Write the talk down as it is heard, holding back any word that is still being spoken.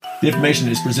The information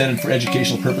is presented for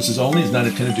educational purposes only, is not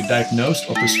intended to diagnose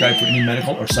or prescribe for any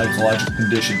medical or psychological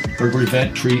condition, or to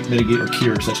prevent, treat, mitigate, or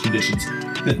cure such conditions.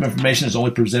 This information is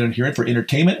only presented herein for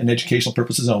entertainment and educational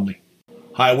purposes only.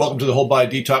 Hi, welcome to the Whole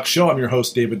Body Detox Show. I'm your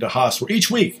host, David DeHaas, where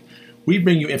each week we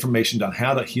bring you information on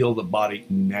how to heal the body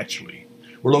naturally.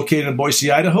 We're located in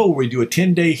Boise, Idaho, where we do a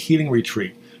 10-day healing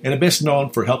retreat, and are best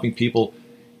known for helping people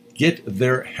get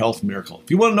their health miracle.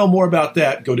 If you want to know more about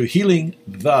that, go to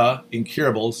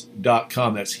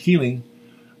healingtheincurables.com. That's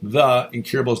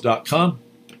healingtheincurables.com.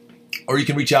 Or you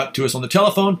can reach out to us on the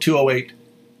telephone,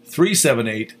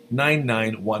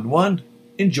 208-378-9911.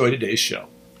 Enjoy today's show.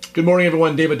 Good morning,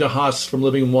 everyone. David DeHaas from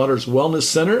Living Waters Wellness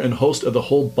Center and host of the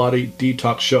Whole Body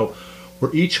Detox Show,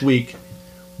 where each week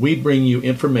we bring you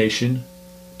information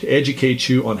to educate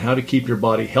you on how to keep your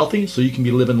body healthy so you can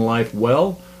be living life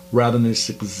well rather than just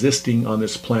existing on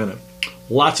this planet.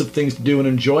 Lots of things to do and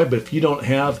enjoy, but if you don't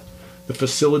have the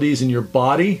facilities in your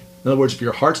body, in other words, if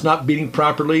your heart's not beating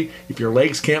properly, if your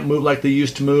legs can't move like they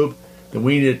used to move, then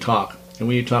we need to talk. And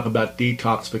we need to talk about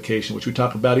detoxification, which we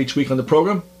talk about each week on the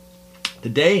program.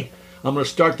 Today, I'm going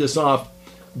to start this off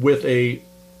with an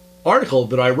article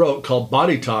that I wrote called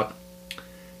Body Talk.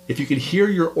 If you could hear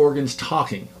your organs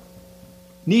talking.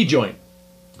 Knee joint.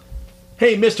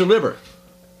 Hey, Mr. Liver.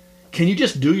 Can you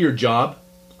just do your job?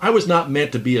 I was not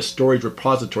meant to be a storage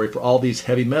repository for all these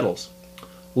heavy metals.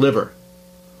 Liver.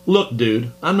 Look,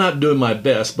 dude, I'm not doing my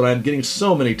best, but I'm getting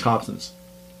so many toxins.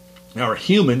 Our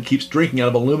human keeps drinking out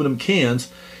of aluminum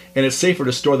cans, and it's safer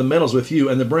to store the metals with you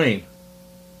and the brain.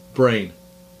 Brain.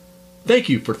 Thank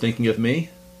you for thinking of me.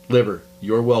 Liver.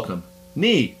 You're welcome.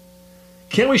 Knee.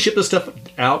 Can't we ship this stuff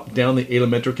out down the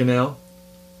alimentary canal?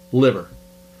 Liver.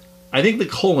 I think the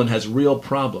colon has real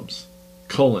problems.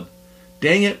 Colon.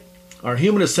 Dang it, our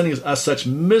human is sending us such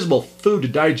miserable food to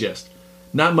digest.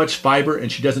 Not much fiber,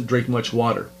 and she doesn't drink much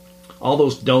water. All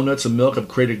those donuts and milk have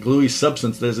created a gluey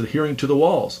substance that is adhering to the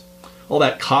walls. All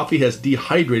that coffee has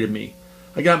dehydrated me.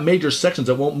 I got major sections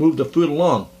that won't move the food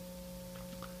along.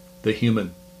 The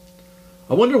human.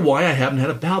 I wonder why I haven't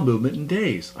had a bowel movement in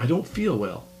days. I don't feel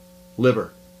well.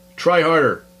 Liver. Try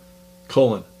harder.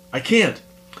 Colon. I can't.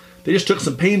 They just took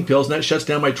some pain pills and that shuts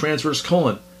down my transverse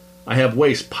colon. I have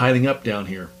waste piling up down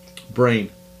here. Brain.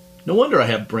 No wonder I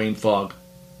have brain fog.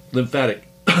 Lymphatic.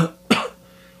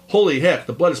 Holy heck,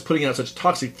 the blood is putting out such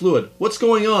toxic fluid. What's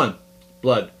going on?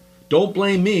 Blood. Don't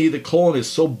blame me. The colon is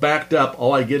so backed up,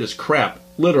 all I get is crap.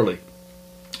 Literally.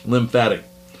 Lymphatic.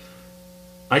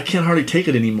 I can't hardly take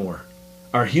it anymore.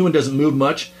 Our human doesn't move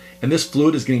much, and this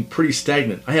fluid is getting pretty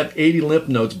stagnant. I have 80 lymph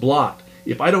nodes blocked.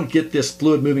 If I don't get this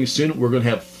fluid moving soon, we're going to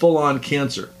have full-on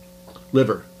cancer.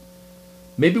 Liver.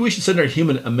 Maybe we should send our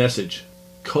human a message.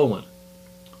 Colon.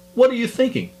 What are you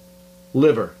thinking?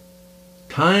 Liver.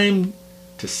 Time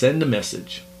to send a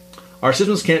message. Our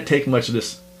systems can't take much of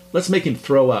this. Let's make him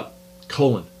throw up.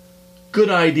 Colon. Good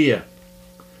idea.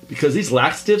 Because these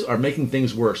laxatives are making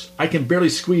things worse. I can barely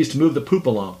squeeze to move the poop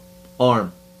along.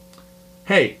 Arm.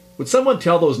 Hey, would someone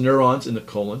tell those neurons in the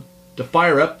colon to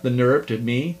fire up the nerve to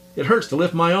me? It hurts to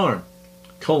lift my arm.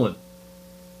 Colon.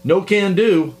 No can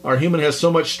do. Our human has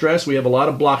so much stress, we have a lot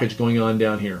of blockage going on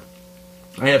down here.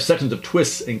 I have sections of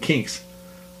twists and kinks.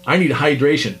 I need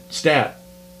hydration. Stat.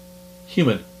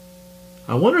 Human.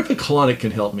 I wonder if a colonic can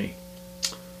help me.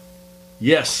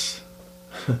 Yes.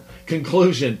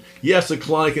 Conclusion. Yes, a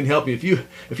colonic can help you.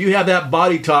 If you have that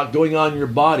body talk going on in your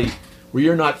body where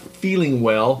you're not feeling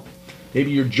well,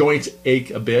 maybe your joints ache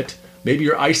a bit, maybe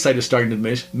your eyesight is starting to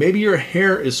diminish, maybe your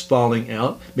hair is falling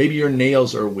out, maybe your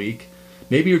nails are weak,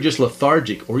 maybe you're just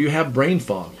lethargic, or you have brain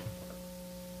fog.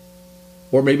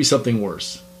 Or maybe something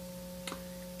worse.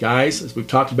 Guys, as we've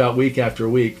talked about week after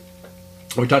week,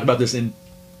 we talked about this in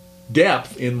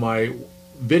depth in my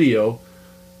video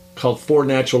called 4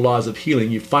 Natural Laws of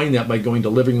Healing. You find that by going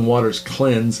to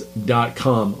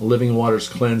livingwaterscleanse.com,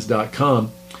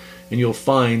 livingwaterscleanse.com, and you'll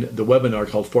find the webinar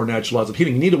called 4 Natural Laws of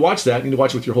Healing. You need to watch that. You need to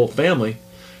watch it with your whole family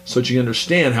so that you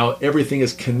understand how everything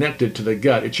is connected to the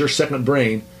gut. It's your second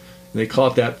brain. And they call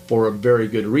it that for a very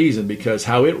good reason, because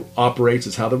how it operates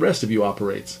is how the rest of you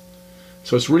operates.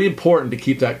 So it's really important to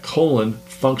keep that colon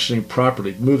functioning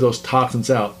properly, move those toxins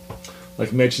out.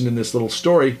 Like mentioned in this little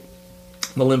story,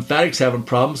 the lymphatic's having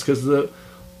problems because the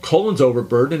colon's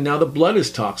overburdened and now the blood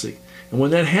is toxic. And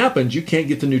when that happens, you can't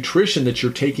get the nutrition that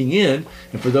you're taking in.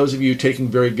 And for those of you taking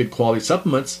very good quality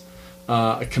supplements,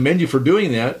 I commend you for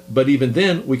doing that. But even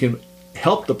then, we can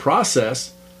help the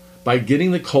process by getting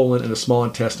the colon and the small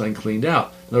intestine cleaned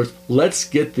out. In other words, let's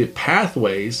get the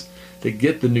pathways to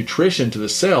get the nutrition to the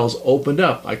cells opened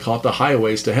up. I call it the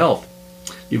highways to health.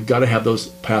 You've got to have those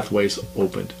pathways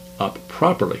opened up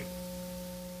properly.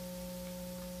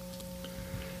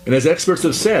 And as experts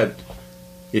have said,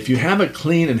 if you have a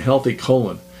clean and healthy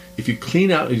colon, if you clean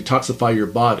out and detoxify your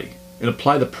body and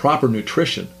apply the proper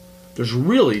nutrition, there's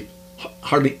really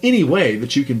hardly any way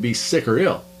that you can be sick or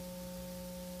ill.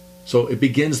 So it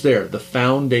begins there. The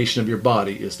foundation of your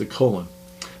body is the colon.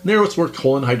 And there's where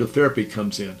colon hydrotherapy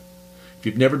comes in. If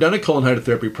you've never done a colon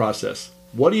hydrotherapy process,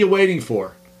 what are you waiting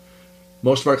for?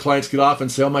 Most of our clients get off and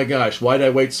say, oh my gosh, why did I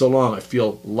wait so long? I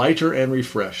feel lighter and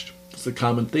refreshed. It's the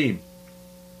common theme.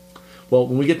 Well,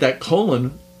 when we get that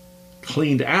colon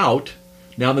cleaned out,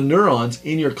 now the neurons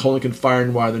in your colon can fire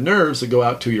and wire the nerves that go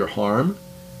out to your arm,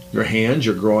 your hands,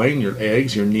 your groin, your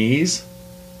legs, your knees,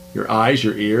 your eyes,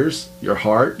 your ears, your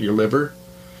heart, your liver,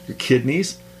 your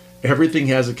kidneys. Everything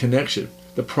has a connection.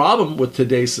 The problem with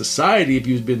today's society, if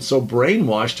you've been so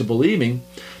brainwashed to believing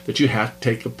that you have to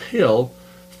take a pill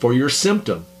for your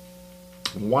symptom.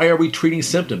 Why are we treating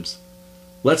symptoms?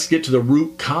 Let's get to the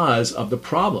root cause of the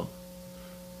problem.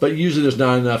 But usually there's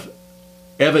not enough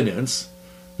evidence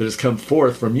that has come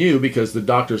forth from you because the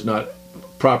doctor's not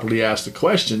properly asked the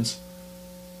questions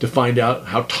to find out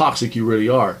how toxic you really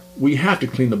are. We have to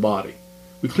clean the body.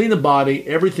 We clean the body,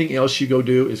 everything else you go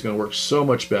do is going to work so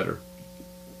much better.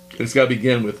 And it's got to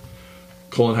begin with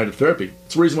colon hydrotherapy.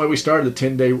 It's the reason why we started the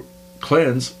 10-day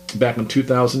cleanse back in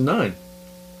 2009.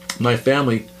 My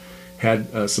family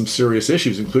had some serious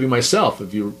issues, including myself.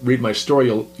 If you read my story,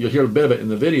 you'll hear a bit of it in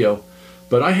the video.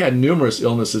 But I had numerous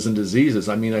illnesses and diseases.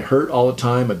 I mean, I hurt all the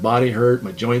time. My body hurt,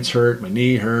 my joints hurt, my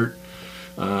knee hurt.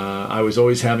 I was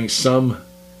always having some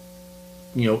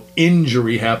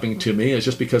injury happening to me. It's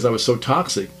just because I was so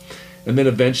toxic. And then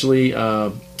eventually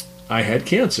I had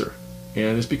cancer.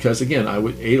 And it's because, again, I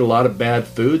ate a lot of bad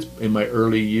foods in my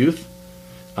early youth.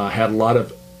 Had a lot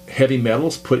of heavy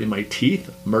metals put in my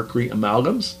teeth, mercury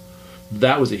amalgams.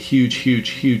 That was a huge, huge,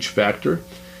 huge factor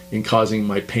in causing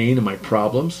my pain and my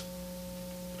problems.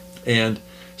 And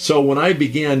so when I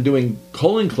began doing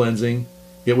colon cleansing,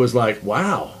 it was like,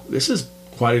 wow, this is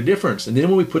quite a difference. And then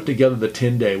when we put together the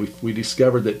 10-day, we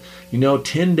discovered that,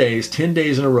 10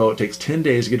 days in a row, it takes 10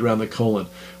 days to get around the colon.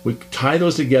 We tie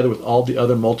those together with all the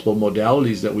other multiple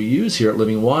modalities that we use here at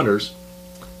Living Waters.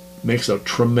 Makes a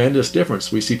tremendous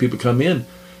difference. We see people come in.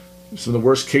 Some of the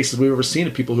worst cases we've ever seen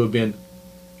of people who have been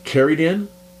carried in,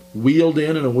 wheeled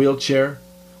in a wheelchair,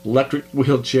 electric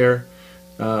wheelchair.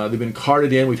 They've been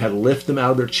carted in. We've had to lift them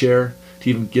out of their chair to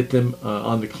even get them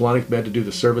on the colonic bed to do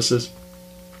the services.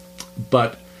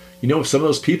 But, some of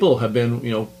those people have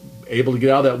been, able to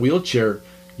get out of that wheelchair,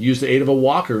 use the aid of a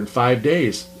walker in 5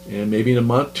 days, and maybe in a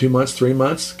month, 2 months, 3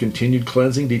 months, continued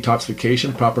cleansing,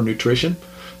 detoxification, proper nutrition.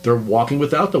 They're walking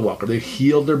without the walker. They've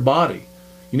healed their body.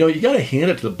 You got to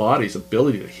hand it to the body's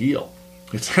ability to heal.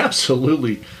 It's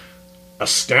absolutely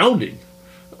astounding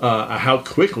how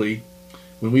quickly,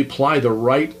 when we apply the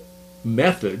right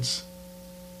methods,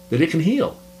 that it can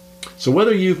heal. So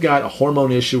whether you've got a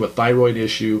hormone issue, a thyroid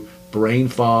issue, brain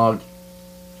fog,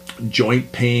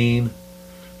 joint pain,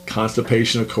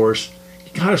 constipation, of course,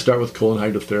 you got to start with colon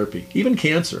hydrotherapy, even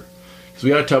cancer. Because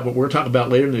we're going to talk about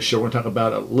later in this show, we're going to talk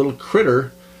about a little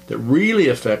critter that really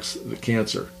affects the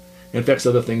cancer and affects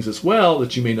other things as well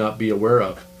that you may not be aware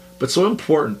of. But so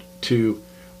important to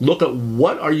look at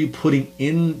what are you putting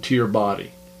into your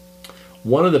body.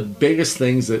 One of the biggest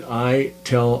things that I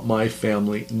tell my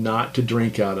family not to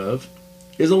drink out of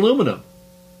is aluminum.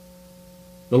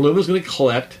 The aluminum is going to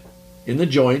collect in the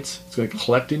joints. It's going to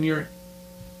collect in your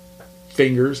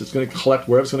fingers. It's going to collect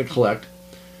wherever it's going to collect.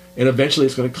 And eventually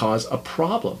it's going to cause a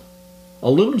problem.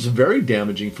 Aluminum is very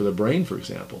damaging for the brain, for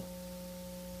example.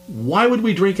 Why would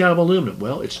we drink out of aluminum?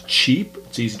 Well, it's cheap.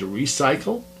 It's easy to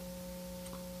recycle.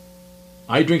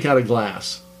 I drink out of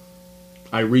glass.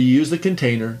 I reuse the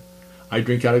container. I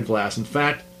drink out of glass. In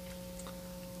fact,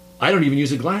 I don't even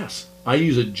use a glass. I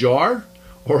use a jar,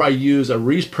 or I use a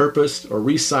repurposed or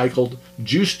recycled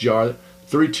juice jar,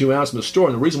 32 ounce in the store.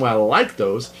 And the reason why I like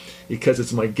those is because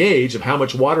it's my gauge of how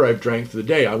much water I've drank for the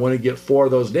day. I want to get 4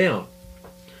 of those down.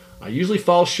 I usually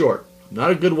fall short. I'm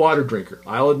not a good water drinker.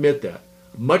 I'll admit that.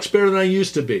 Much better than I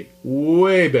used to be.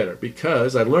 Way better,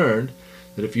 because I learned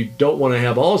that if you don't want to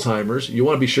have Alzheimer's, you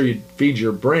want to be sure you feed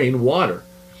your brain water.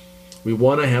 We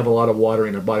want to have a lot of water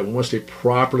in our body. We want to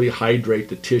properly hydrate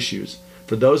the tissues.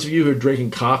 For those of you who are drinking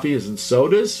coffees and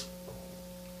sodas,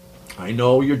 I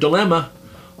know your dilemma.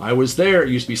 I was there. It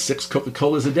used to be 6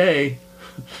 Coca-Colas a day,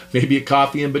 maybe a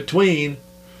coffee in between.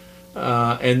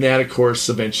 And that, of course,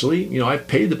 eventually, I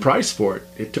paid the price for it.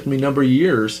 It took me a number of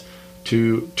years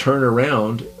to turn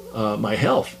around my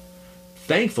health.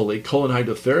 Thankfully, colon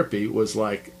hydrotherapy was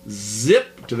like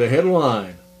zip to the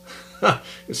headline.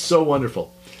 It's so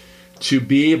wonderful. to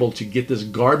be able to get this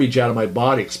garbage out of my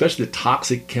body, especially the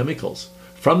toxic chemicals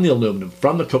from the aluminum,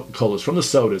 from the Coca-Colas, from the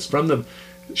sodas, from the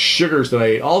sugars that I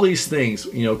ate. All these things,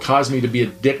 caused me to be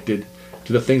addicted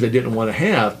to the things I didn't want to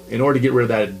have. In order to get rid of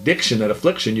that addiction, that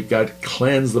affliction, you've got to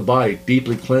cleanse the body,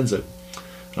 deeply cleanse it.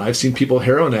 And I've seen people,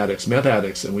 heroin addicts, meth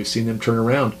addicts, and we've seen them turn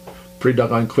around pretty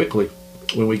doggone quickly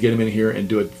when we get them in here and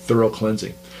do a thorough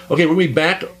cleansing. Okay, we'll be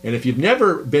back. And if you've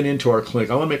never been into our clinic,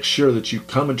 I want to make sure that you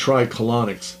come and try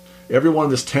colonics. Everyone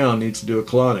in this town needs to do a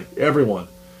colonic. Everyone.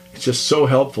 It's just so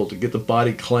helpful to get the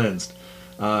body cleansed.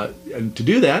 And to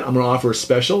do that, I'm going to offer a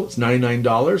special. It's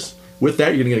 $99. With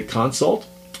that, you're going to get a consult.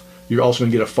 You're also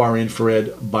going to get a far infrared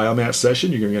biomass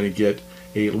session. You're going to get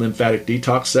a lymphatic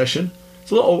detox session.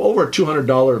 It's a little over a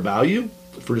 $200 value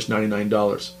for just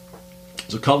 $99.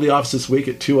 So call the office this week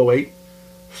at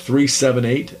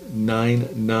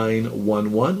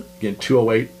 208-378-9911. Again,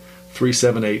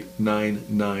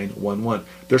 208-378-9911.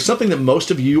 There's something that most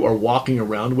of you are walking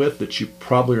around with that you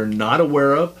probably are not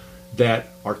aware of that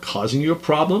are causing you a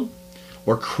problem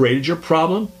or created your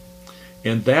problem,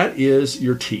 and that is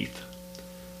your teeth.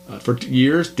 For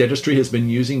years, dentistry has been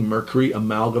using mercury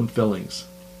amalgam fillings.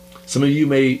 Some of you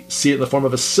may see it in the form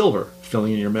of a silver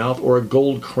filling in your mouth or a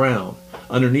gold crown.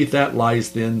 Underneath that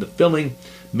lies then the filling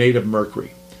made of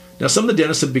mercury. Now, some of the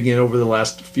dentists have begun over the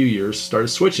last few years, started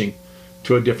switching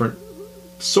to a different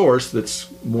source that's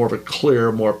more of a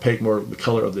clear, more opaque, more the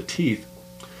color of the teeth.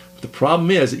 But the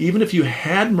problem is, even if you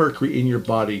had mercury in your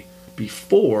body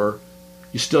before,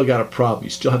 you still got a problem. You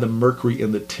still have the mercury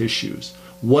in the tissues.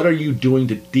 What are you doing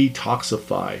to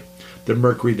detoxify the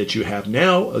mercury that you have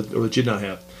now or that you don't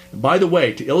have? And by the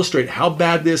way, to illustrate how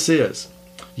bad this is,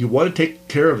 you want to take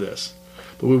care of this,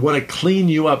 but we want to clean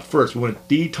you up first. We want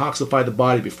to detoxify the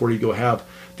body before you go have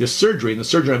this surgery. And the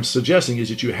surgery I'm suggesting is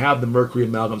that you have the mercury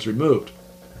amalgams removed.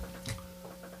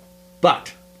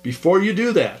 But before you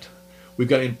do that, we've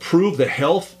got to improve the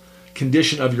health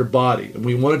condition of your body. And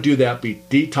we want to do that by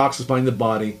detoxifying the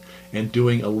body and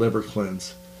doing a liver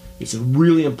cleanse. It's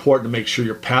really important to make sure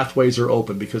your pathways are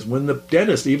open, because when the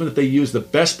dentist, even if they use the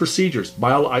best procedures,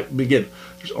 again,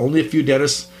 there's only a few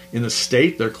dentists in the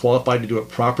state that are qualified to do it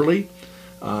properly.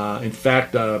 In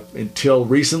fact, until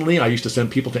recently, I used to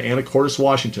send people to Anacortes,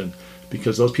 Washington,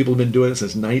 because those people have been doing it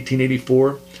since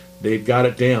 1984. They've got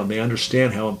it down. They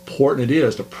understand how important it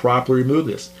is to properly remove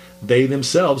this. They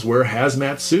themselves wear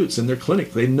hazmat suits in their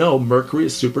clinic. They know mercury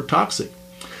is super toxic.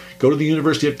 Go to the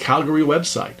University of Calgary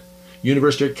website.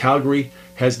 University of Calgary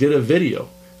has did a video.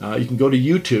 You can go to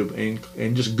YouTube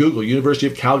and just Google University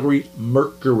of Calgary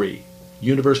mercury.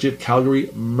 University of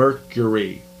Calgary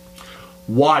mercury.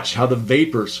 Watch how the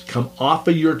vapors come off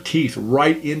of your teeth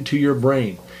right into your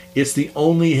brain. It's the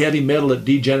only heavy metal that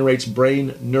degenerates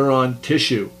brain neuron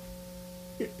tissue.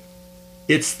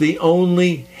 It's the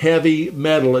only heavy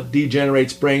metal that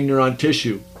degenerates brain neuron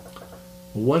tissue.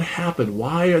 What happened?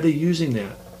 Why are they using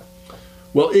that?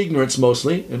 Well, ignorance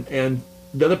mostly, and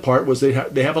the other part was they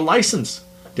have a license.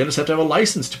 Dentists have to have a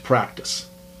license to practice.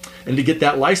 And to get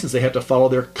that license, they have to follow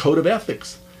their code of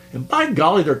ethics. And by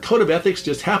golly, their code of ethics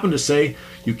just happened to say,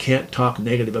 you can't talk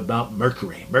negative about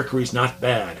mercury. Mercury's not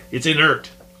bad. It's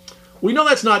inert. We know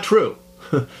that's not true.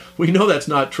 We know that's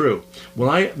not true. When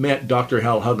I met Dr.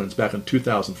 Hal Huggins back in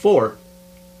 2004,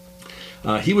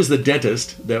 he was the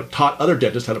dentist that taught other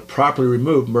dentists how to properly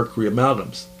remove mercury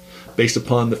amalgams based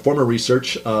upon the former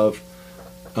research of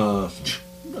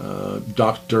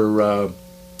Dr.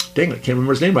 Dang it, I can't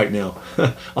remember his name right now.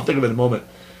 I'll think of it in a moment.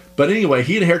 But anyway,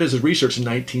 he inherited his research in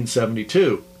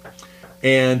 1972.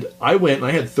 And I went and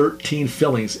I had 13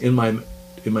 fillings in my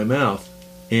mouth.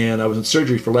 And I was in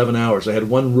surgery for 11 hours. I had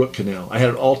one root canal. I had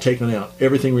it all taken out,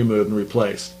 everything removed and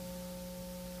replaced.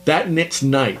 That next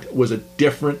night was a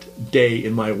different day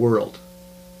in my world.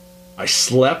 I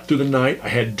slept through the night. I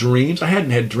had dreams. I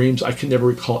hadn't had dreams. I can never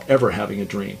recall ever having a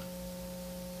dream.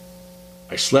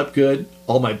 I slept good.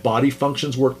 All my body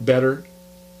functions worked better.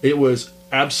 It was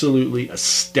absolutely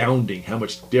astounding how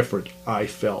much different I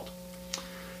felt.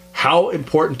 How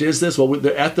important is this? Well,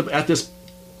 at this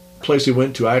place we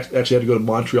went to, I actually had to go to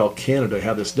Montreal, Canada to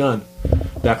have this done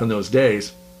back in those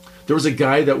days. There was a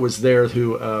guy that was there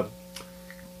who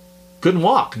couldn't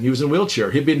walk. He was in a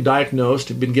wheelchair. He'd been diagnosed,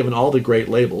 had been given all the great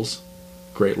labels,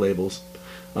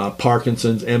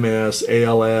 Parkinson's, MS,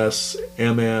 ALS,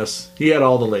 MS. He had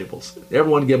all the labels.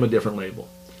 Everyone gave him a different label.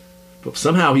 But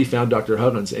somehow he found Dr.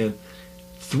 Huggins, and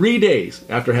 3 days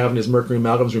after having his mercury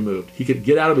amalgams removed, he could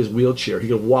get out of his wheelchair. He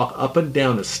could walk up and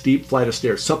down a steep flight of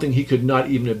stairs, something he could not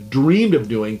even have dreamed of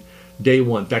doing day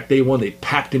one. In fact, day one, they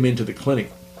packed him into the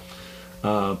clinic.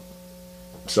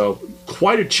 So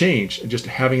quite a change just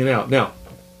having it out. Now,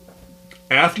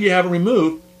 after you have it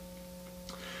removed,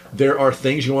 there are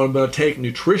things you want to take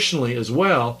nutritionally as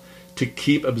well to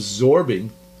keep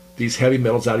absorbing these heavy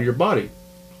metals out of your body.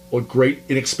 A great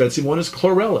inexpensive one is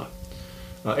chlorella.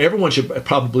 Everyone should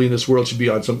probably in this world should be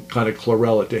on some kind of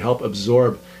chlorella to help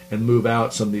absorb and move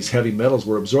out some of these heavy metals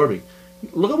we're absorbing.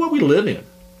 Look at what we live in.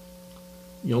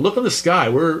 Look in the sky.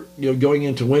 We're going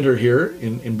into winter here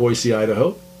in Boise,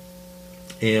 Idaho.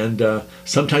 And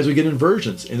sometimes we get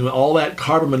inversions. And all that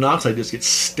carbon monoxide just gets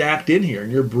stacked in here,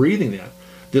 and you're breathing that.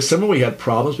 This summer we had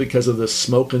problems because of the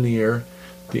smoke in the air,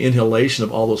 the inhalation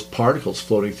of all those particles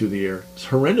floating through the air. It's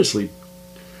horrendously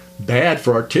bad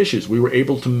for our tissues. We were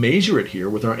able to measure it here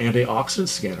with our antioxidant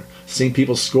scanner. Seeing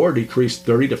people's score decrease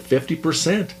 30 to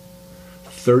 50%.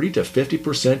 30 to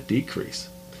 50% decrease.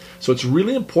 So it's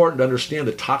really important to understand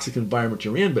the toxic environment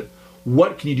you're in, but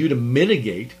what can you do to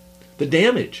mitigate the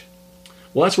damage?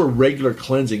 Well, that's where regular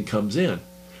cleansing comes in.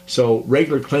 So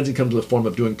regular cleansing comes in the form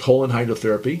of doing colon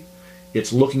hydrotherapy.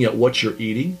 It's looking at what you're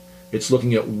eating. It's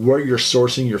looking at where you're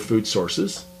sourcing your food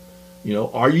sources.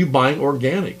 Are you buying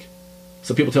organic?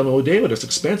 Some people tell me, "Oh, David, it's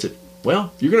expensive."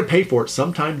 Well, you're going to pay for it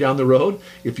sometime down the road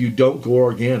if you don't go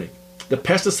organic. The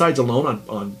pesticides alone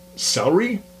on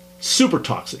celery, super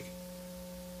toxic.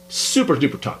 Super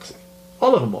duper toxic.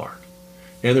 All of them are.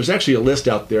 And there's actually a list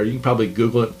out there. You can probably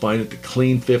Google it and find it, the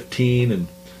Clean 15 and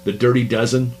the Dirty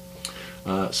Dozen.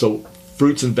 So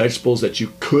fruits and vegetables that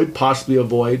you could possibly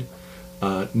avoid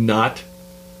not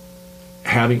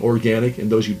having organic,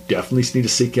 and those you definitely need to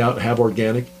seek out and have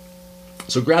organic.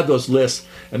 So grab those lists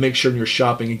and make sure you're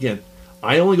shopping. Again,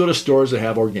 I only go to stores that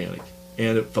have organic.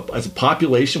 And as a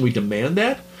population, we demand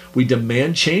that. We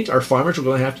demand change. Our farmers are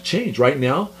going to have to change. Right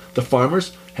now, the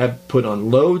farmers have put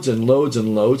on loads and loads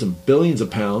and loads and billions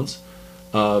of pounds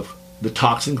of the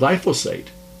toxin glyphosate.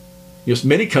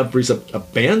 Many countries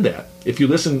have banned that. If you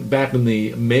listen back in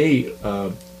the May,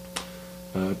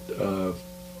 it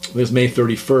was May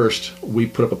 31st, we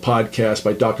put up a podcast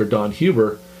by Dr. Don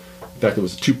Huber. In fact, it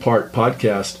was a 2-part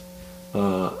podcast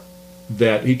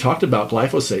that he talked about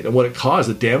glyphosate and what it caused,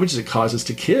 the damages it causes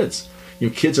to kids.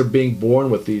 Kids are being born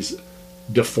with these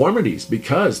deformities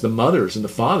because the mothers and the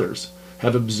fathers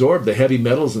have absorbed the heavy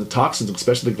metals and the toxins,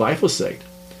 especially the glyphosate.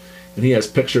 And he has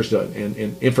pictures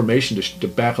and information to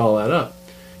back all that up.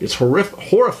 It's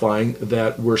horrifying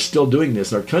that we're still doing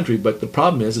this in our country, but the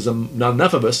problem is not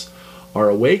enough of us are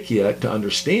awake yet to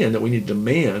understand that we need to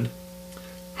demand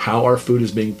how our food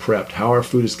is being prepped, how our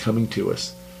food is coming to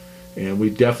us. And we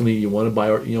definitely, you want to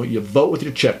buy, you vote with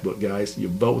your checkbook, guys. You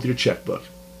vote with your checkbook.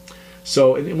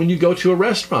 So when you go to a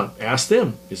restaurant, ask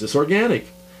them, is this organic?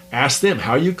 Ask them,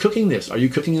 how are you cooking this? Are you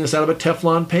cooking this out of a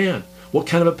Teflon pan? What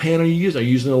kind of a pan are you using? Are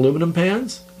you using aluminum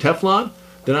pans? Teflon?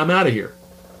 Then I'm out of here.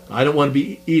 I don't want to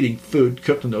be eating food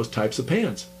cooked in those types of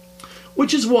pans.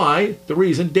 Which is why, the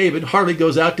reason David hardly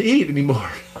goes out to eat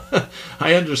anymore.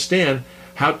 I understand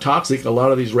how toxic a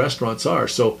lot of these restaurants are.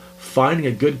 So finding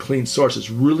a good, clean source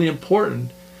is really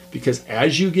important because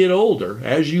as you get older,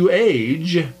 as you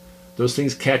age, those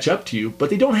things catch up to you, but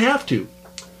they don't have to.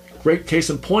 Great case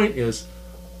in point is,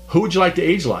 who would you like to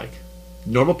age like?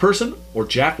 Normal person or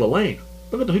Jack LaLanne?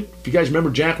 If you guys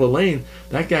remember Jack LaLanne,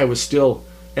 that guy was still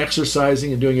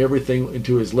exercising and doing everything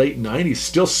into his late 90s,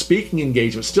 still speaking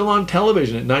engagements, still on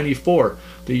television at 94,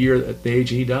 the year at the age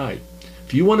he died.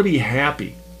 If you want to be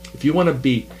happy, if you want to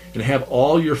be and have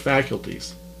all your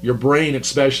faculties, your brain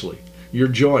especially, your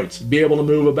joints, be able to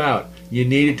move about, you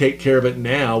need to take care of it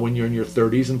now when you're in your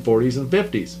 30s and 40s and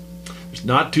 50s. It's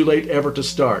not too late ever to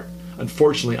start.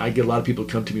 Unfortunately, I get a lot of people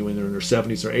come to me when they're in their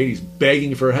 70s or 80s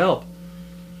begging for help.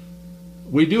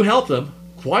 We do help them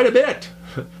quite a bit.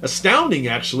 Astounding,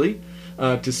 actually,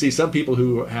 to see some people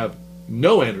who have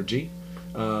no energy,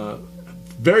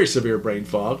 very severe brain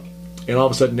fog, and all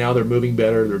of a sudden now they're moving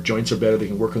better, their joints are better, they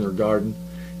can work in their garden,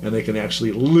 and they can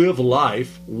actually live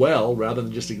life well rather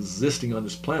than just existing on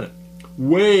this planet.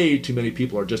 Way too many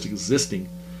people are just existing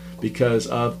because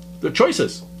of their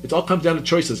choices. It all comes down to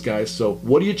choices, guys. So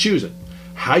what are you choosing?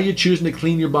 How are you choosing to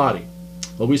clean your body?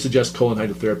 Well, we suggest colon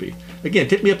hydrotherapy. Again,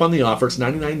 take me up on the offer. It's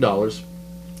 $99.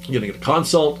 You're going to get a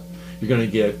consult. You're going to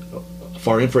get a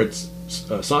far infrared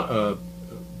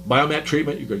biomat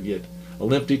treatment. You're going to get a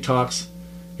lymph detox.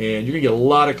 And you're going to get a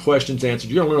lot of questions answered.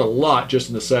 You're going to learn a lot just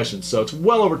in the session. So it's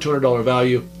well over $200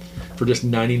 value for just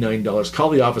 $99. Call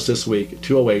the office this week at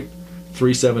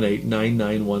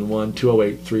 208-378-9911,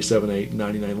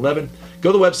 208-378-9911.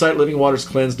 Go to the website,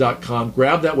 livingwaterscleanse.com.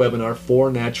 Grab that webinar,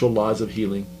 4 Natural Laws of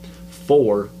Healing.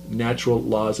 4 Natural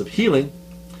Laws of Healing.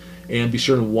 And be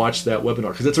sure to watch that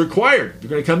webinar because it's required. If you're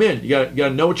going to come in, you got to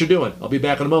know what you're doing. I'll be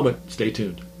back in a moment. Stay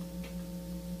tuned.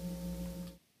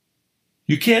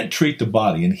 You can't treat the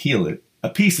body and heal it a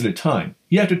piece at a time.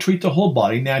 You have to treat the whole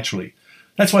body naturally.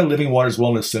 That's why Living Waters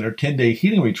Wellness Center 10-day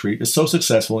healing retreat is so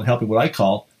successful in helping what I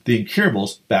call the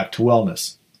incurables back to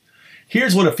wellness.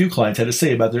 Here's what a few clients had to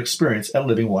say about their experience at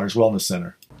Living Waters Wellness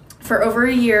Center. For over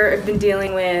a year, I've been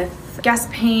dealing with gas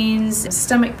pains,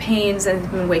 stomach pains, and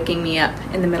it's been waking me up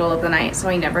in the middle of the night, so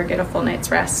I never get a full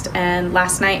night's rest. And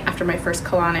last night, after my first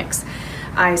colonics,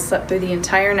 I slept through the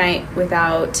entire night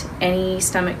without any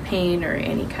stomach pain or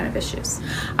any kind of issues.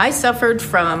 I suffered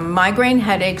from migraine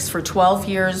headaches for 12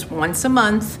 years, once a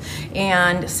month,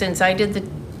 and since I did the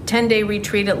 10-day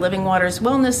retreat at Living Waters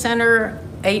Wellness Center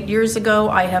 8 years ago,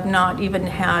 I have not even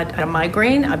had a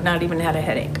migraine. I've not even had a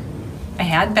headache. I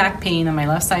had back pain on my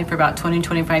left side for about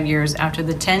 20-25 years. After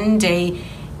the 10-day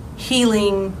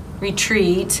healing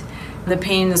retreat, the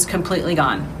pain is completely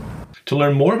gone. To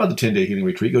learn more about the 10-day healing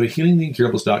retreat, go to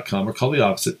healingtheincurables.com or call the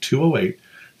office at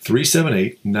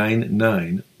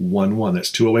 208-378-9911. That's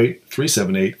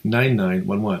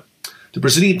 208-378-9911. The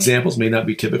preceding examples may not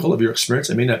be typical of your experience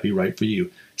and may not be right for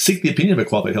you. Seek the opinion of a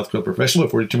qualified healthcare professional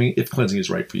before determining if cleansing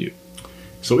is right for you.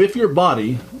 So if your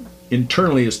body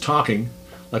internally is talking,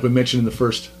 like we mentioned in the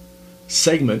first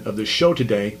segment of the show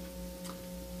today,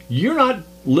 you're not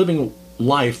living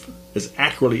life as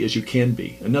accurately as you can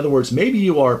be. In other words, maybe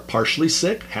you are partially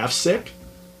sick, half sick,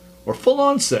 or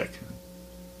full-on sick.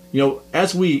 You know,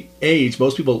 as we age,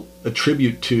 most people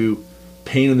attribute to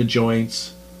pain in the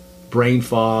joints, brain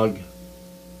fog,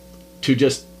 to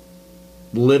just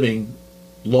living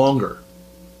longer,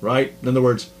 right? In other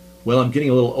words, well, I'm getting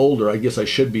a little older. I guess I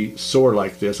should be sore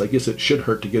like this. I guess it should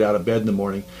hurt to get out of bed in the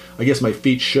morning. I guess my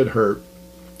feet should hurt.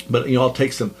 But, you know, I'll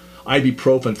take some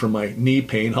ibuprofen for my knee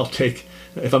pain.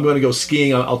 If I'm going to go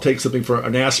skiing, I'll take something for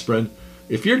an aspirin.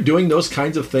 If you're doing those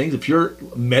kinds of things, if you're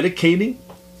medicating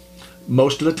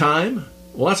most of the time,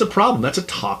 well, that's a problem. That's a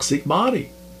toxic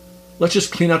body. Let's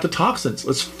just clean out the toxins.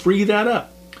 Let's free that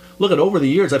up. Look, over the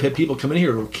years, I've had people come in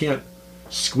here who can't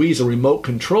squeeze a remote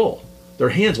control. Their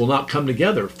hands will not come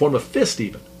together, form a fist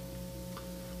even.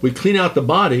 We clean out the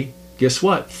body, guess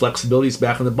what? Flexibility is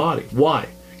back in the body. Why?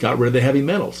 Got rid of the heavy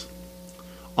metals.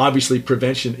 Obviously,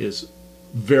 prevention is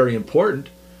very important,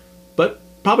 but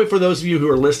probably for those of you who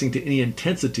are listening to any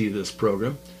intensity of this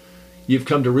program, you've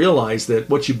come to realize that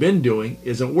what you've been doing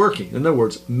isn't working. In other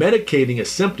words, medicating a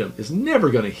symptom is never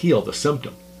going to heal the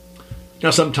symptom.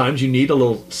 Now, sometimes you need a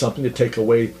little something to take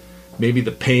away maybe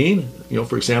the pain. You know,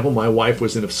 for example, my wife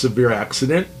was in a severe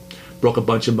accident, broke a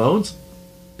bunch of bones.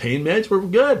 Pain meds were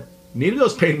good. Needed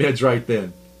those pain meds right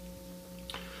then.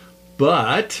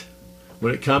 But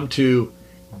when it comes to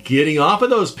getting off of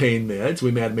those pain meds,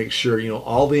 we had to make sure, you know,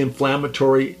 all the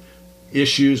inflammatory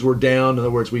issues were down. In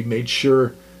other words, we made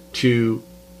sure to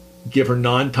give her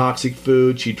non-toxic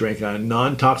food. She drank out of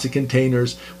non-toxic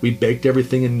containers. We baked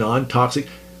everything in non-toxic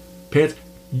pans.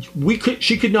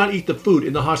 She could not eat the food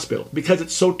in the hospital because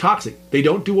it's so toxic. They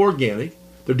don't do organic.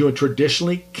 They're doing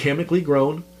traditionally chemically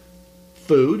grown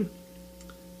food.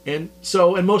 And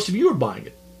most of you are buying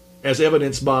it, as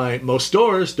evidenced by most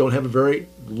stores don't have a very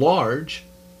large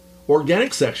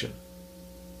organic section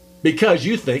because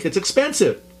you think it's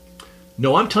expensive.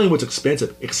 No, I'm telling you what's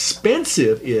expensive.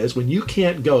 Expensive is when you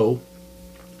can't go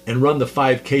and run the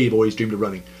 5K you've always dreamed of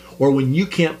running, or when you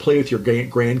can't play with your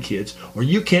grandkids, or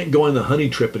you can't go on the hunting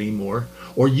trip anymore,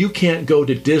 or you can't go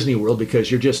to Disney World because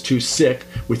you're just too sick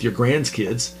with your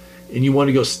grandkids and you want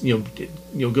to go,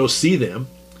 go see them.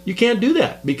 You can't do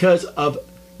that because of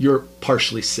you're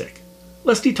partially sick.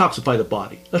 Let's detoxify the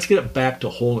body. Let's get it back to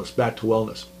wholeness, back to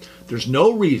wellness. There's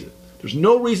no reason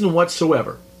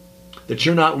whatsoever that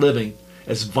you're not living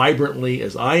as vibrantly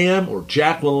as I am, or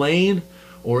Jack LaLanne,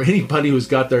 or anybody who's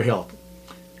got their health.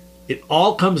 It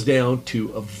all comes down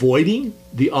to avoiding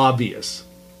the obvious.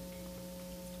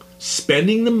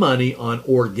 Spending the money on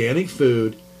organic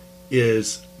food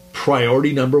is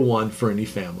priority number one for any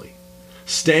family.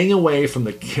 Staying away from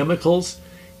the chemicals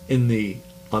on the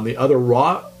other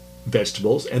raw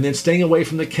vegetables, and then staying away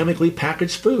from the chemically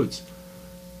packaged foods.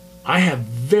 I have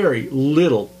very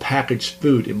little packaged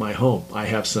food in my home. I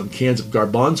have some cans of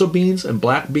garbanzo beans and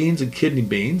black beans and kidney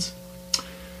beans.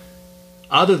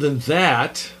 Other than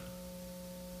that,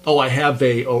 I have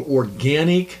a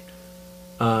organic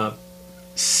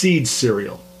seed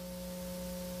cereal.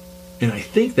 And I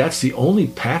think that's the only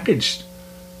packaged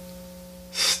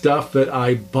stuff that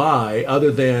I buy,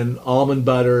 other than almond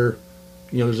butter.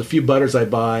 You know, there's a few butters I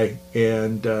buy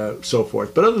and so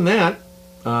forth. But other than that,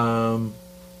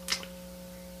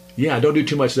 I don't do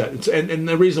too much of that. And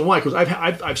the reason why, because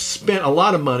I've spent a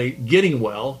lot of money getting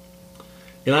well,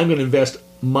 and I'm going to invest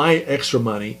my extra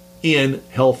money in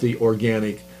healthy,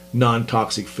 organic,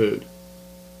 non-toxic food.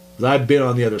 Because I've been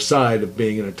on the other side of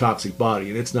being in a toxic body,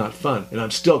 and it's not fun. And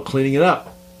I'm still cleaning it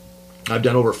up. I've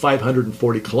done over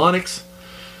 540 colonics.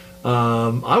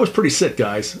 I was pretty sick,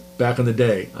 guys, back in the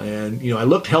day. And, I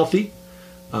looked healthy.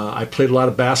 I played a lot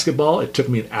of basketball. It took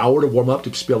me an hour to warm up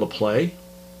to be able to play.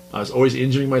 I was always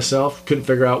injuring myself. Couldn't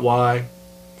figure out why.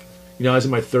 I was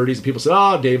in my 30s, and people said,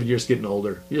 "Oh, David, you're just getting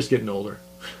older. You're just getting older."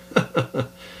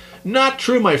 Not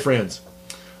true, my friends.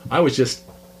 I was just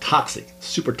toxic,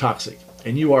 super toxic.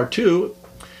 And you are too.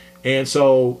 And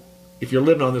so if you're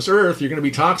living on this earth, you're going to be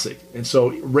toxic. And so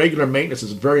regular maintenance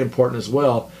is very important as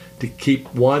well to keep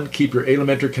your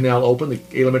alimentary canal open. The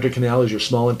alimentary canal is your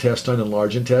small intestine and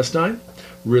large intestine.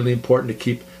 Really important to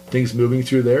keep things moving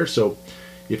through there. So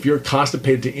if you're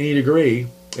constipated to any degree,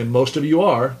 and most of you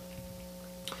are,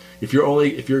 if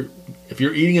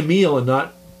you're eating a meal and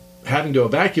not having to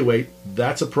evacuate,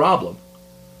 that's a problem.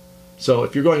 So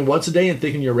if you're going once a day and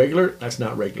thinking you're regular, that's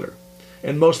not regular.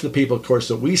 And most of the people, of course,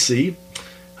 that we see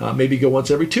maybe go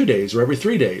once every 2 days or every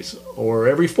 3 days or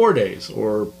every 4 days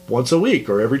or once a week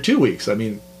or every 2 weeks. I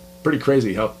mean, pretty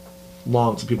crazy how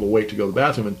long some people wait to go to the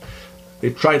bathroom. And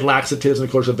they've tried laxatives, and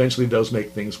of course, eventually those make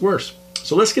things worse.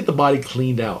 So let's get the body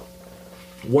cleaned out.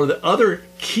 One of the other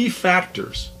key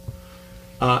factors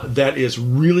that is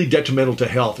really detrimental to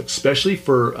health, especially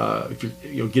for if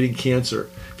you're getting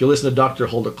cancer. If you listen to Dr.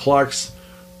 Hulda Clark's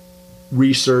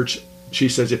research, she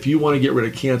says if you want to get rid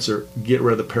of cancer, get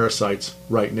rid of the parasites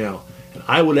right now. And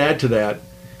I would add to that,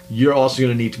 you're also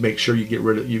going to need to make sure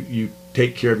you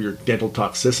take care of your dental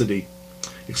toxicity,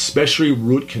 especially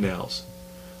root canals.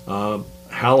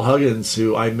 Hal Huggins,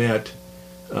 who I met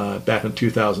back in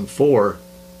 2004,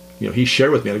 he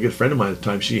shared with me, I had a good friend of mine at the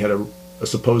time, she had a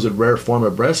supposed rare form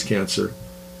of breast cancer.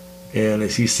 And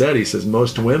as he says,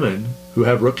 most women who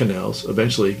have root canals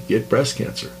eventually get breast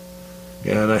cancer.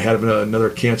 And I had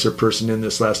another cancer person in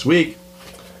this last week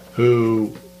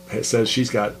who says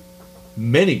she's got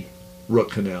many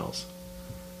root canals.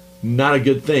 Not a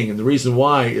good thing. And the reason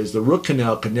why is the root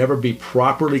canal can never be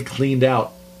properly cleaned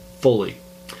out fully.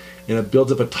 And it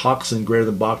builds up a toxin greater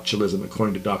than botulism,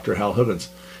 according to Dr. Hal Huggins.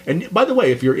 And by the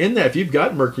way, if you've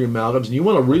got mercury amalgams and you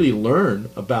want to really learn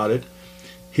about it,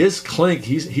 his clinic,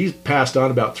 he's passed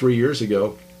on about 3 years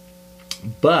ago,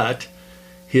 but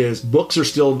his books are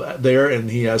still there, and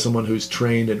he has someone who's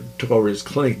trained and took over his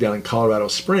clinic down in Colorado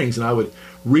Springs, and I would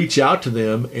reach out to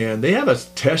them, and they have a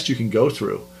test you can go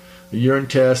through, a urine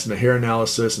test and a hair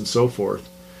analysis and so forth.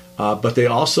 But they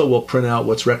also will print out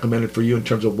what's recommended for you in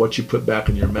terms of what you put back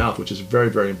in your mouth, which is very,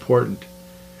 very important.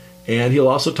 And he'll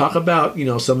also talk about,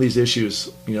 some of these issues.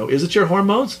 Is it your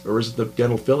hormones or is it the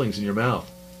dental fillings in your mouth?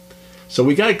 So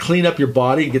we got to clean up your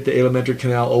body and get the alimentary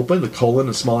canal open, the colon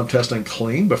and small intestine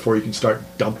clean before you can start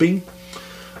dumping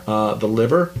the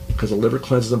liver, because the liver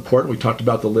cleanse is important. We talked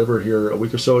about the liver here a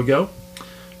week or so ago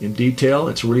in detail.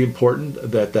 It's really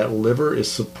important that liver is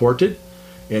supported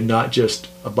and not just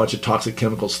a bunch of toxic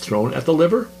chemicals thrown at the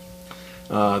liver.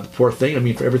 The poor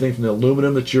thing, for everything from the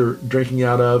aluminum that you're drinking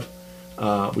out of,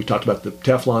 we talked about the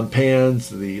Teflon pans,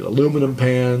 the aluminum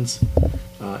pans.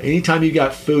 Anytime you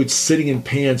got food sitting in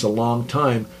pans a long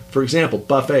time, for example,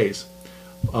 buffets.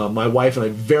 My wife and I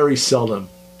very seldom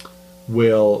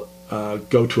will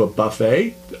go to a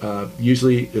buffet.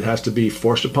 Usually it has to be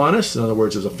forced upon us. In other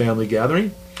words, as a family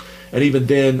gathering. And even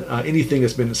then, anything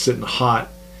that's been sitting hot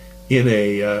in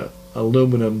a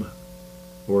aluminum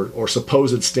or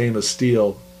supposed stainless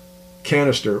steel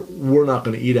canister, we're not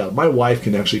going to eat out. My wife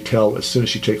can actually tell as soon as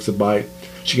she takes a bite,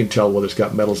 she can tell whether it's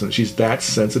got metals in it. She's that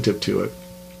sensitive to it.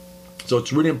 So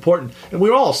it's really important. And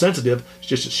we're all sensitive. It's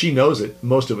just that she knows it.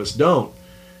 Most of us don't.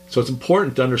 So it's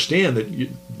important to understand that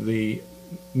the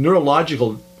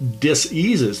neurological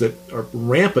diseases that are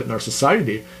rampant in our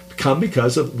society come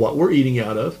because of what we're eating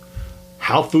out of,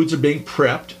 how foods are being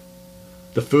prepped,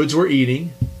 the foods we're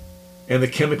eating, and the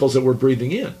chemicals that we're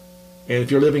breathing in. And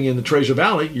if you're living in the Treasure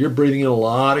Valley, you're breathing in a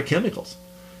lot of chemicals.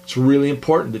 It's really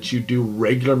important that you do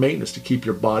regular maintenance to keep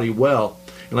your body well.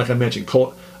 And like I mentioned,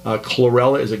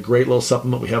 chlorella is a great little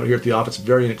supplement. We have it here at the office.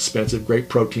 Very inexpensive, great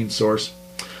protein source.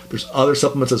 There's other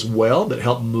supplements as well that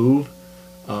help move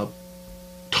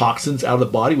toxins out of the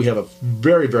body. We have a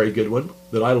very, very good one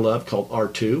that I love called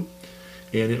R2.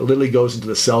 And it literally goes into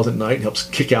the cells at night and helps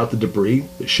kick out the debris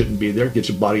that shouldn't be there. Gives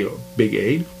your body a big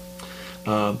aid.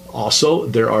 Also,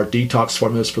 there are detox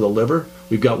formulas for the liver.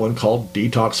 We've got one called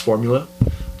Detox Formula.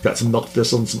 We've got some milk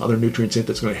thistle and some other nutrients in it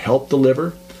that's going to help the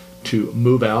liver to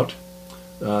move out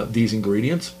these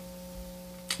ingredients.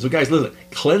 So guys, listen,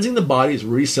 cleansing the body is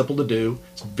really simple to do.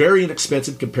 It's very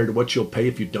inexpensive compared to what you'll pay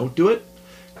if you don't do it.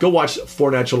 Go watch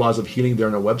 4 Natural Laws of Healing there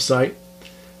on our website.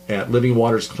 at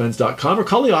livingwaterscleanse.com, or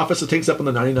call the office. It takes up on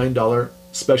the $99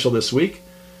 special this week.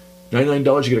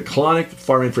 $99, you get a colonic,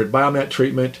 far-infrared biomat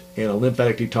treatment, and a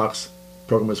lymphatic detox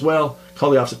program as well.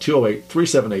 Call the office at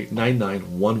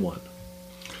 208-378-9911.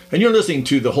 And you're listening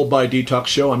to the Whole Body Detox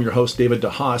Show. I'm your host, David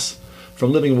DeHaas,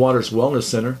 from Living Waters Wellness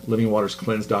Center,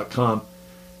 livingwaterscleanse.com.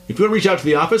 If you want to reach out to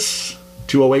the office,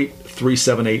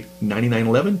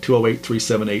 208-378-9911,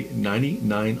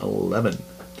 208-378-9911.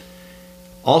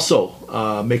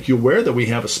 Also, make you aware that we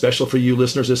have a special for you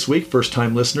listeners this week.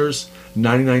 First-time listeners,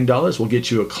 $99 will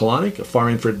get you a colonic, a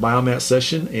far-infrared biomat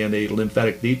session, and a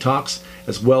lymphatic detox,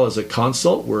 as well as a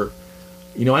consult where,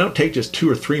 I don't take just 2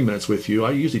 or 3 minutes with you.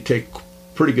 I usually take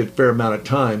pretty good fair amount of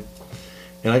time.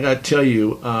 And I got to tell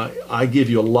you, I give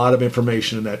you a lot of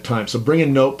information in that time. So bring a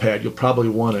notepad. You'll probably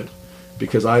want it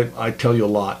because I tell you a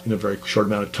lot in a very short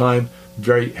amount of time.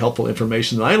 Very helpful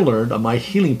information that I learned on my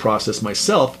healing process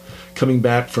myself, coming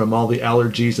back from all the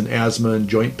allergies and asthma and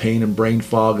joint pain and brain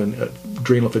fog and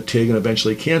adrenal fatigue and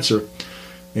eventually cancer.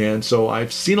 And so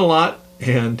I've seen a lot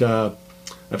and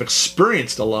I've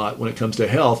experienced a lot when it comes to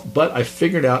health, but I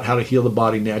figured out how to heal the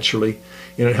body naturally,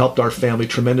 and it helped our family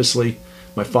tremendously.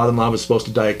 My father-in-law was supposed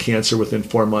to die of cancer within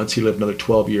 4 months. He lived another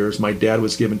 12 years. My dad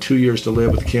was given 2 years to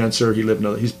live with cancer. He lived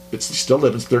he's still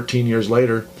living 13 years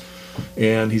later,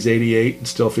 and he's 88 and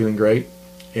still feeling great.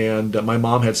 And my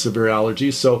mom had severe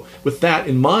allergies. So with that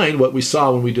in mind, what we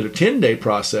saw when we did a 10-day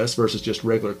process versus just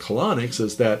regular colonics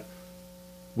is that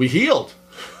we healed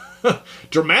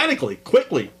dramatically,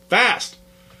 quickly, fast,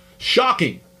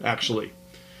 shocking, actually.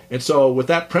 And so with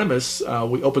that premise,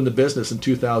 we opened the business in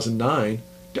 2009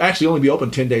 to actually only be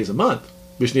open 10 days a month.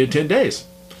 We just needed 10 days.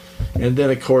 And then,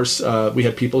 of course, we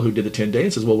had people who did the 10 days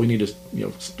and says, well, we need to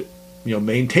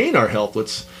maintain our health.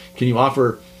 Can you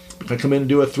offer... Can I come in and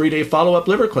do a 3-day follow-up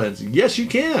liver cleanse? Yes, you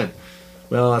can.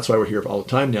 Well, that's why we're here all the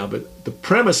time now. But the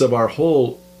premise of our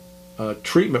whole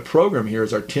treatment program here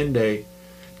is our 10-day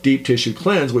deep tissue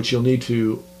cleanse, which you'll need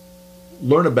to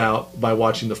learn about by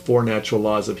watching the 4 Natural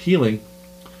Laws of Healing.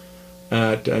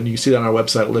 And you can see that on our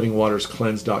website at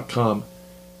livingwaterscleanse.com.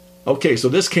 Okay, so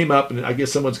this came up, and I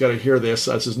guess someone's got to hear this.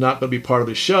 This is not going to be part of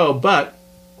the show, but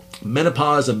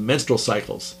menopause and menstrual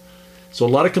cycles. So a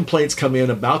lot of complaints come in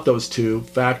about those 2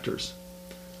 factors.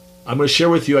 I'm going to share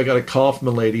with you, I got a call from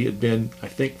a lady. It had been, I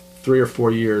think, 3 or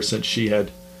 4 years since she had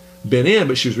been in,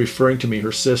 but she was referring to me,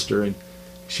 her sister, and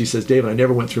she says, David, I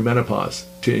never went through menopause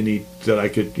to any that I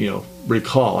could,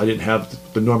 recall. I didn't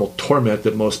have the normal torment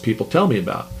that most people tell me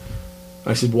about.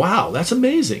 I said, wow, that's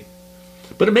amazing.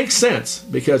 But it makes sense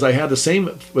because I have the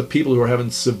same with people who are having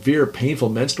severe, painful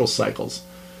menstrual cycles.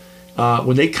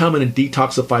 When they come in and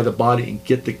detoxify the body and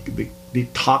get the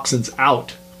toxins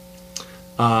out,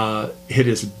 it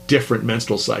is a different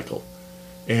menstrual cycle.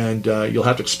 And you'll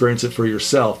have to experience it for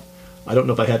yourself. I don't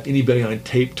know if I have anybody on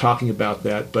tape talking about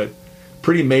that, but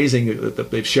pretty amazing that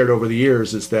they've shared over the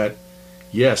years is that,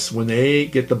 yes, when they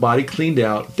get the body cleaned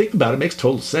out, think about it, it makes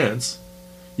total sense.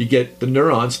 You get the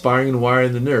neurons firing and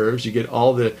wiring the nerves. You get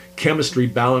all the chemistry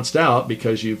balanced out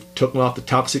because you've taken off the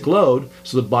toxic load,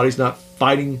 so the body's not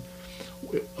fighting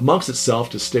amongst itself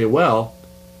to stay well.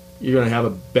 You're going to have a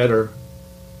better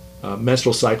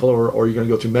menstrual cycle, or you're going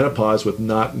to go through menopause with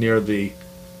not near the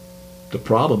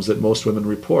problems that most women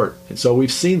report. And so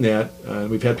we've seen that, and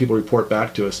we've had people report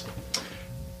back to us.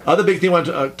 Other big thing I want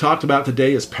to talk about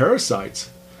today is parasites.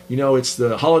 It's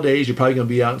the holidays. You're probably going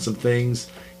to be out in some things,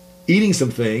 eating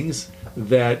some things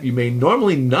that you may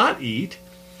normally not eat,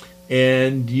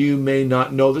 and you may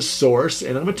not know the source.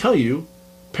 And I'm going to tell you,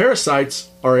 parasites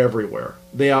are everywhere.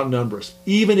 They outnumber us,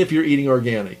 even if you're eating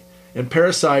organic. And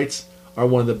parasites are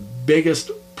one of the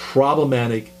biggest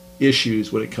problematic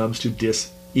issues when it comes to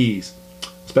dis-ease,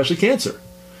 especially cancer.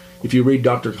 If you read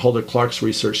Dr. Hulda Clark's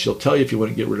research, she'll tell you if you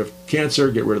want to get rid of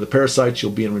cancer, get rid of the parasites,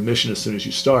 you'll be in remission as soon as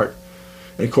you start.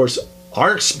 And of course,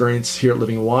 our experience here at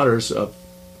Living Waters of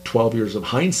 12 years of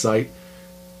hindsight,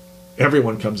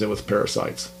 everyone comes in with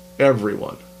parasites.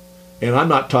 Everyone. And I'm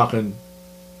not talking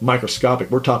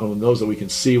microscopic. We're talking those that we can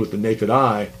see with the naked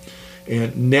eye,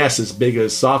 and nests as big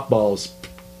as softballs,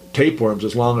 tapeworms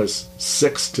as long as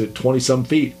 6 to 20 some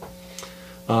feet.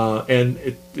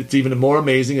 And it's even more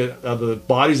amazing of the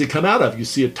bodies they come out of. You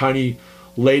see a tiny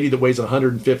lady that weighs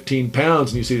 115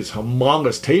 pounds, and you see this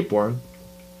humongous tapeworm,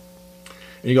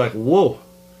 and you're like, whoa,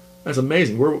 that's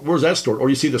amazing. Where's that stored? Or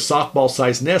you see the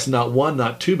softball-sized nest, not 1,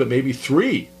 not 2, but maybe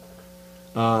 3.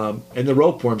 And the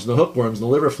ropeworms and the hookworms and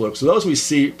the liver flukes. So those we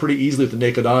see pretty easily with the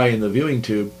naked eye in the viewing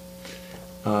tube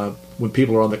when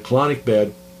people are on the colonic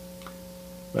bed.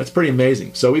 That's pretty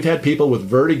amazing. So we've had people with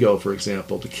vertigo, for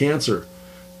example, to cancer,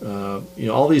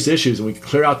 all these issues, and we can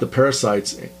clear out the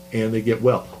parasites and they get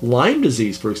well. Lyme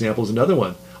disease, for example, is another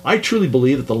one. I truly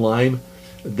believe that the Lyme,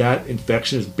 that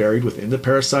infection is buried within the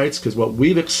parasites, because what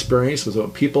we've experienced was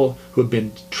when people who have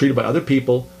been treated by other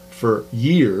people for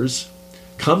years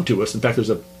come to us. In fact, there's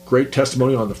a great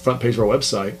testimonial on the front page of our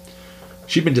website.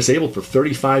 She'd been disabled for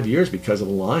 35 years because of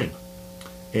Lyme.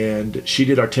 And she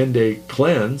did our 10-day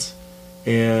cleanse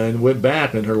and went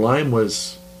back, and her Lyme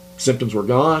symptoms were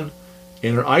gone,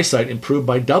 and her eyesight improved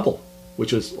by double,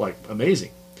 which is like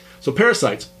amazing. So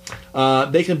parasites,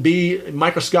 they can be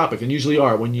microscopic, and usually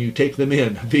are when you take them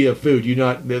in via food.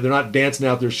 They're not dancing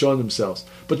out there showing themselves,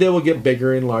 but they will get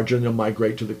bigger and larger, and they'll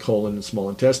migrate to the colon and small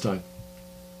intestine,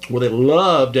 where they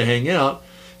love to hang out,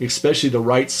 especially the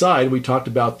right side. We talked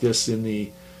about this in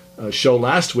the show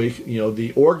last week.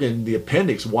 The organ, the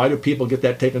appendix. Why do people get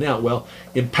that taken out? Well,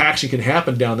 impaction can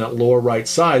happen down that lower right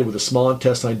side, where the small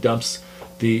intestine dumps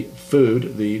the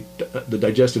food, the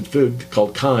digested food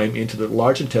called chyme, into the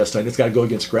large intestine. It's got to go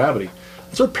against gravity.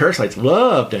 That's where parasites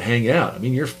love to hang out. I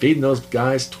mean, you're feeding those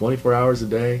guys 24 hours a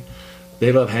day.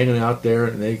 They love hanging out there,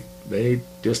 and they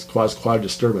just cause quite a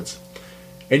disturbance.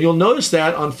 And you'll notice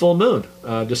that on full moon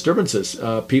disturbances.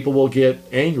 People will get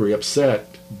angry, upset,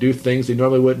 do things they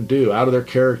normally wouldn't do, out of their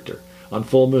character on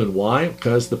full moon. Why?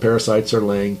 Because the parasites are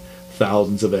laying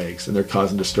thousands of eggs, and they're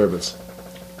causing disturbance.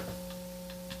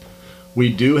 We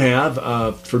do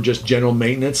have, for just general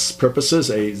maintenance purposes,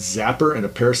 a zapper and a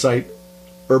parasite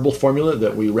herbal formula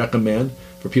that we recommend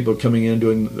for people coming in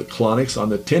doing the colonics. On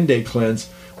the 10-day cleanse,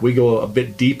 we go a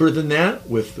bit deeper than that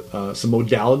with some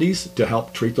modalities to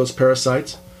help treat those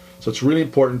parasites. So it's really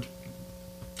important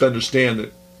to understand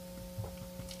that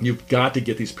you've got to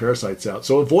get these parasites out.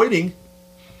 So avoiding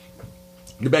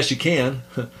the best you can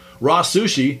raw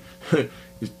sushi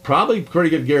is probably a pretty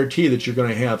good guarantee that you're going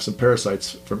to have some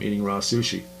parasites from eating raw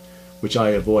sushi, which I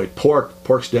avoid.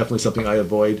 Pork's definitely something I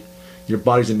avoid. Your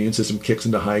body's immune system kicks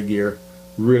into high gear.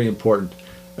 Really important.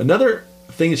 Another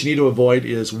thing that you need to avoid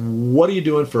is, what are you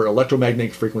doing for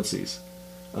electromagnetic frequencies?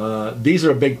 These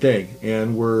are a big thing,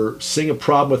 and we're seeing a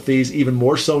problem with these even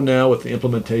more so now with the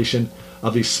implementation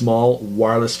of these small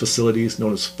wireless facilities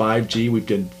known as 5G. We've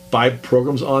done 5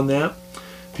 programs on that.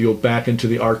 If you go back into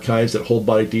the archives at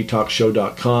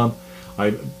wholebodydetoxshow.com,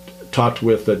 I talked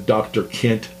with Dr.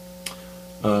 Kent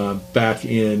back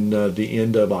in the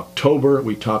end of October.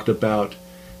 We talked about,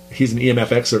 he's an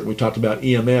EMF expert, we talked about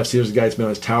EMFs. Here's a guy that's been on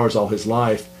his towers all his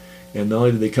life, and not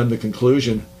only did they come to the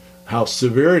conclusion how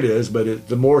severe it is, but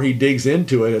the more he digs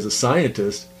into it as a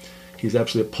scientist, he's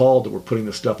absolutely appalled that we're putting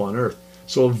this stuff on Earth.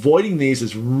 So avoiding these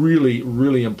is really,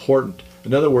 really important.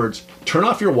 In other words, turn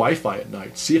off your Wi-Fi at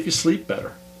night. See if you sleep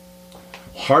better.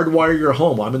 Hardwire your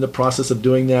home. I'm in the process of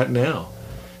doing that now,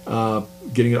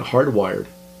 getting it hardwired.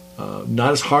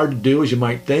 Not as hard to do as you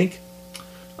might think,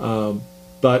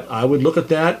 but I would look at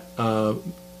that.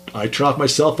 I turn off my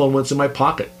cell phone when it's in my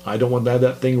pocket. I don't want to have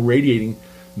that thing radiating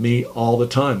me all the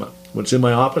time. When it's in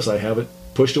my office, I have it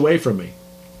pushed away from me.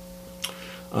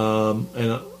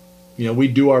 We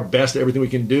do our best, everything we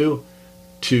can do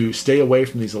to stay away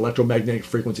from these electromagnetic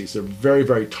frequencies. They're very,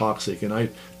 very toxic, and I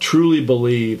truly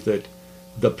believe that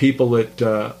the people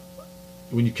that,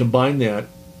 when you combine that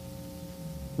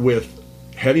with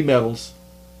heavy metals,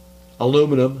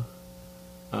 aluminum,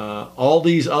 all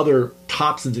these other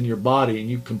toxins in your body, and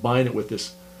you combine it with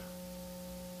this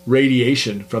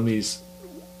radiation from these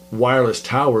wireless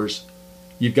towers,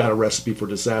 you've got a recipe for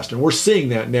disaster. And we're seeing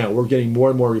that now. We're getting more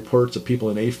and more reports of people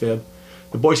in AFib.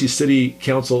 The Boise City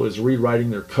Council is rewriting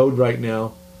their code right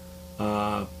now.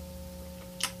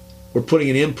 We're putting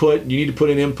in input. You need to put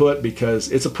in input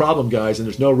because it's a problem, guys, and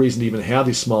there's no reason to even have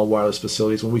these small wireless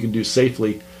facilities when we can do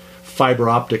safely fiber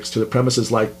optics to the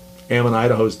premises like Ammon,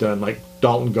 Idaho's done, like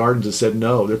Dalton Gardens has said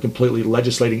no. They're completely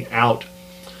legislating out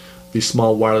these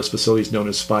small wireless facilities known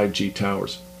as 5G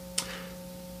towers.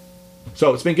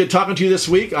 So it's been good talking to you this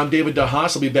week. I'm David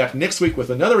DeHaas. I'll be back next week with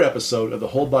another episode of the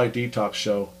Whole Body Detox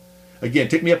Show. Again,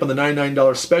 take me up on the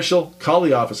 $99 special. Call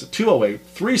the office at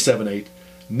 208-378-9911.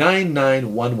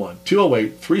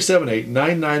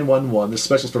 208-378-9911. This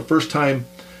special is for first-time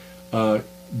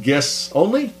guests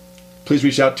only. Please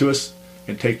reach out to us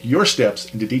and take your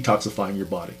steps into detoxifying your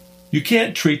body. You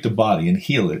can't treat the body and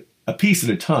heal it a piece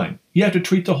at a time. You have to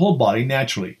treat the whole body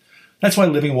naturally. That's why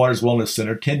Living Waters Wellness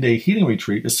Center 10-day healing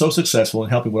retreat is so successful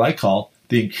in helping what I call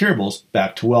the incurables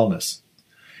back to wellness.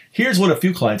 Here's what a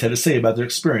few clients had to say about their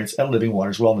experience at Living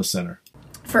Waters Wellness Center.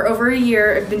 For over a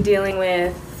year, I've been dealing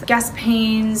with gas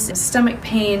pains, stomach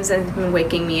pains, and it's been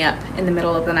waking me up in the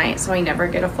middle of the night, so I never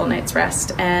get a full night's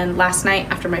rest. And last night,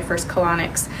 after my first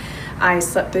colonics, I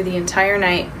slept through the entire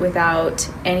night without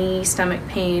any stomach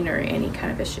pain or any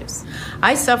kind of issues.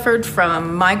 I suffered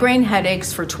from migraine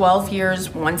headaches for 12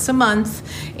 years, once a month,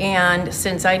 and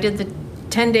since I did the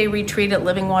 10-day retreat at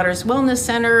Living Waters Wellness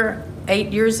Center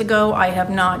 8 years ago, I have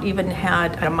not even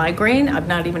had a migraine. I've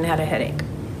not even had a headache.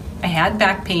 I had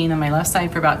back pain on my left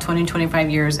side for about 25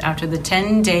 years. After the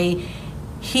 10-day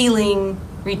healing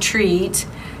retreat,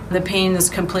 the pain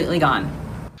is completely gone.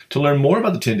 To learn more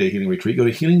about the 10-day healing retreat, go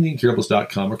to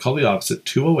healingtheincurables.com or call the office at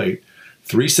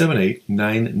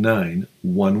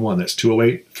 208-378-9911. That's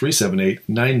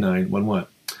 208-378-9911.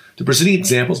 The preceding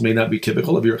examples may not be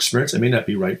typical of your experience and may not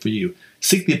be right for you.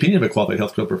 Seek the opinion of a qualified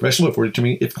healthcare professional before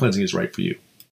determining if cleansing is right for you.